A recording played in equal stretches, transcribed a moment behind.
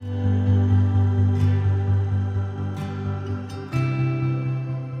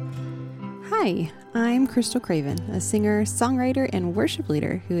Hi, I'm Crystal Craven, a singer, songwriter, and worship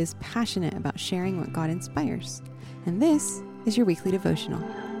leader who is passionate about sharing what God inspires. And this is your weekly devotional.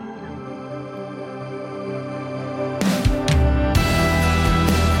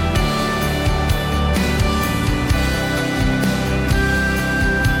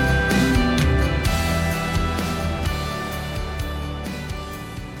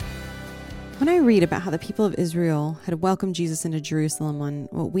 When I read about how the people of Israel had welcomed Jesus into Jerusalem on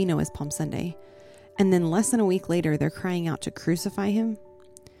what we know as Palm Sunday, and then less than a week later they're crying out to crucify him,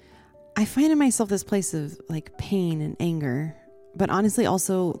 I find in myself this place of pain and anger, but honestly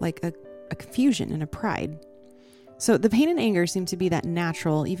also a confusion and a pride. So the pain and anger seem to be that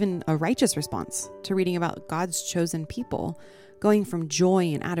natural, even a righteous response to reading about God's chosen people going from joy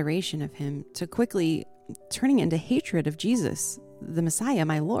and adoration of him to quickly turning into hatred of Jesus, the Messiah,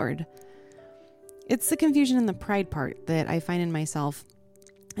 my Lord. It's the confusion and the pride part that I find in myself,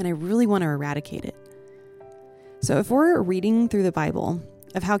 and I really want to eradicate it. So if we're reading through the Bible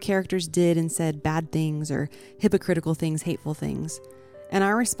of how characters did and said bad things or hypocritical things, hateful things, and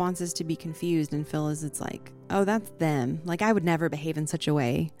our response is to be confused and feel as it's oh, that's them. I would never behave in such a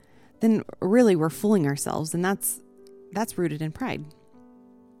way. Then really we're fooling ourselves, and that's rooted in pride.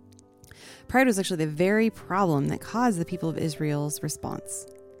 Pride was actually the very problem that caused the people of Israel's response.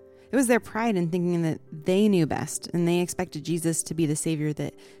 It was their pride in thinking that they knew best, and they expected Jesus to be the savior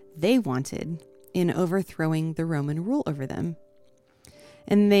that they wanted in overthrowing the Roman rule over them.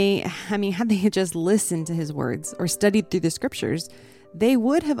 And had they just listened to his words or studied through the scriptures, they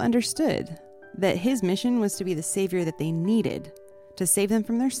would have understood that his mission was to be the savior that they needed to save them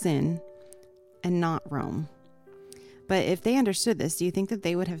from their sin and not Rome. But if they understood this, do you think that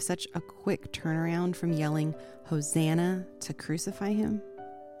they would have such a quick turnaround from yelling, "Hosanna," to crucify him?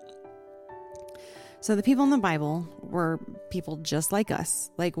 So the people in the Bible were people just like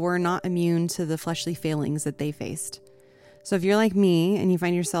us. We're not immune to the fleshly failings that they faced. So if you're like me and you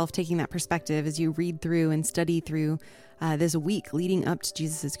find yourself taking that perspective as you read through and study through this week leading up to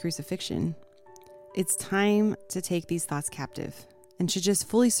Jesus' crucifixion, it's time to take these thoughts captive and to just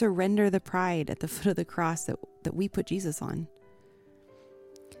fully surrender the pride at the foot of the cross that we put Jesus on.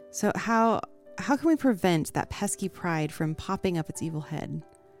 So how can we prevent that pesky pride from popping up its evil head?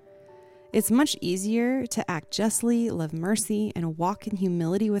 It's much easier to act justly, love mercy, and walk in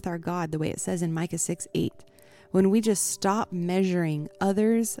humility with our God, the way it says in Micah 6:8, when we just stop measuring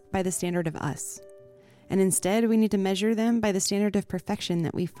others by the standard of us. And instead, we need to measure them by the standard of perfection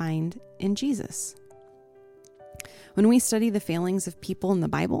that we find in Jesus. When we study the failings of people in the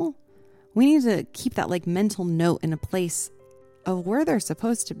Bible, we need to keep that mental note in a place of where they're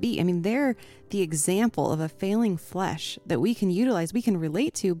supposed to be. They're the example of a failing flesh that we can utilize, we can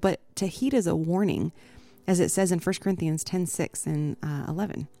relate to, but to heed as a warning, as it says in 1 Corinthians 10:6 and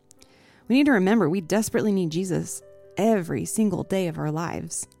 11. We need to remember we desperately need Jesus every single day of our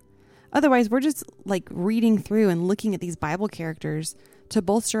lives. Otherwise, we're just reading through and looking at these Bible characters to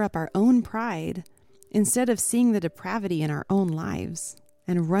bolster up our own pride instead of seeing the depravity in our own lives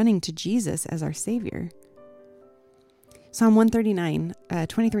and running to Jesus as our Savior. Psalm 139,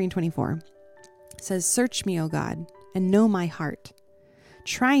 23 and 24 says, "Search me, O God, and know my heart.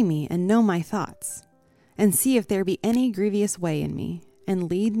 Try me and know my thoughts, and see if there be any grievous way in me, and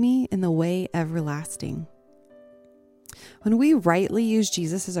lead me in the way everlasting." When we rightly use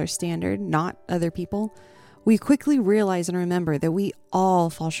Jesus as our standard, not other people, we quickly realize and remember that we all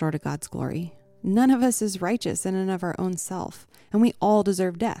fall short of God's glory. None of us is righteous in and of our own self, and we all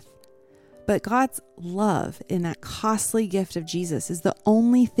deserve death. But God's love in that costly gift of Jesus is the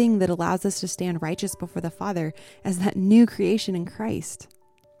only thing that allows us to stand righteous before the Father as that new creation in Christ.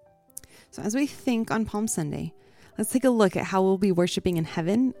 So as we think on Palm Sunday, let's take a look at how we'll be worshiping in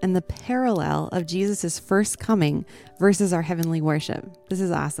heaven and the parallel of Jesus' first coming versus our heavenly worship. This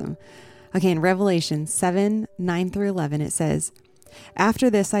is awesome. Okay, in Revelation 7:9-11, it says, "After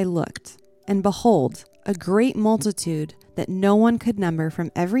this I looked, and behold, a great multitude that no one could number from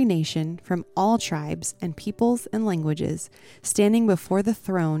every nation, from all tribes and peoples and languages, standing before the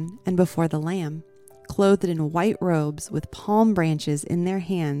throne and before the Lamb, clothed in white robes with palm branches in their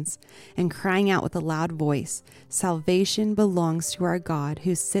hands, and crying out with a loud voice, 'Salvation belongs to our God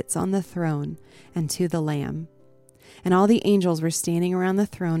who sits on the throne and to the Lamb.' And all the angels were standing around the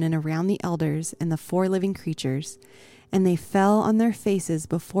throne and around the elders and the 4 living creatures, and they fell on their faces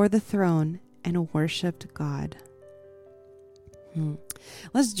before the throne and worshiped God."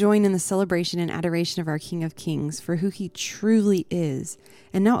 Let's join in the celebration and adoration of our King of Kings for who he truly is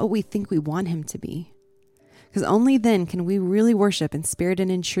and not what we think we want him to be. Because only then can we really worship in spirit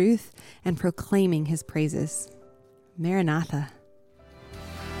and in truth and proclaiming his praises. Maranatha.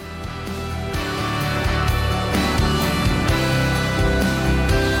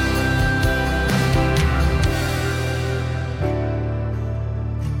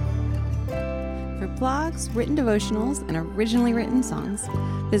 vlogs, written devotionals, and originally written songs,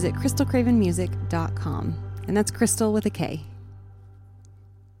 visit crystalcravenmusic.com. And that's Crystal with a K.